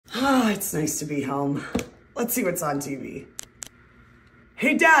Oh, it's nice to be home. Let's see what's on TV.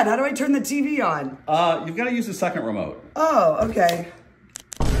 Hey, Dad, how do I turn the TV on? You've got to use the second remote. Oh, okay.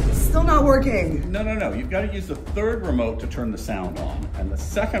 Still not working. No. You've got to use the third remote to turn the sound on, and the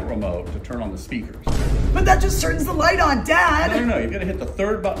second remote to turn on the speakers. But that just turns the light on, Dad. No. You've got to hit the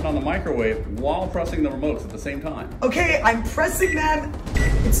third button on the microwave while pressing the remotes at the same time. Okay, I'm pressing them.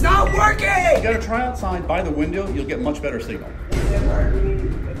 It's not working. You got to try outside by the window. You'll get much better signal. Is it working?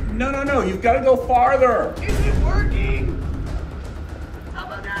 No. You've got to go farther. Is it working? How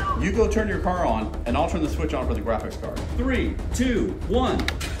about now? You go turn your car on, and I'll turn the switch on for the graphics card. 3, 2, 1.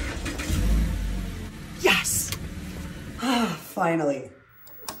 Yes! Ah, finally.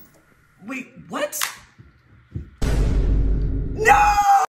 Wait, what? No!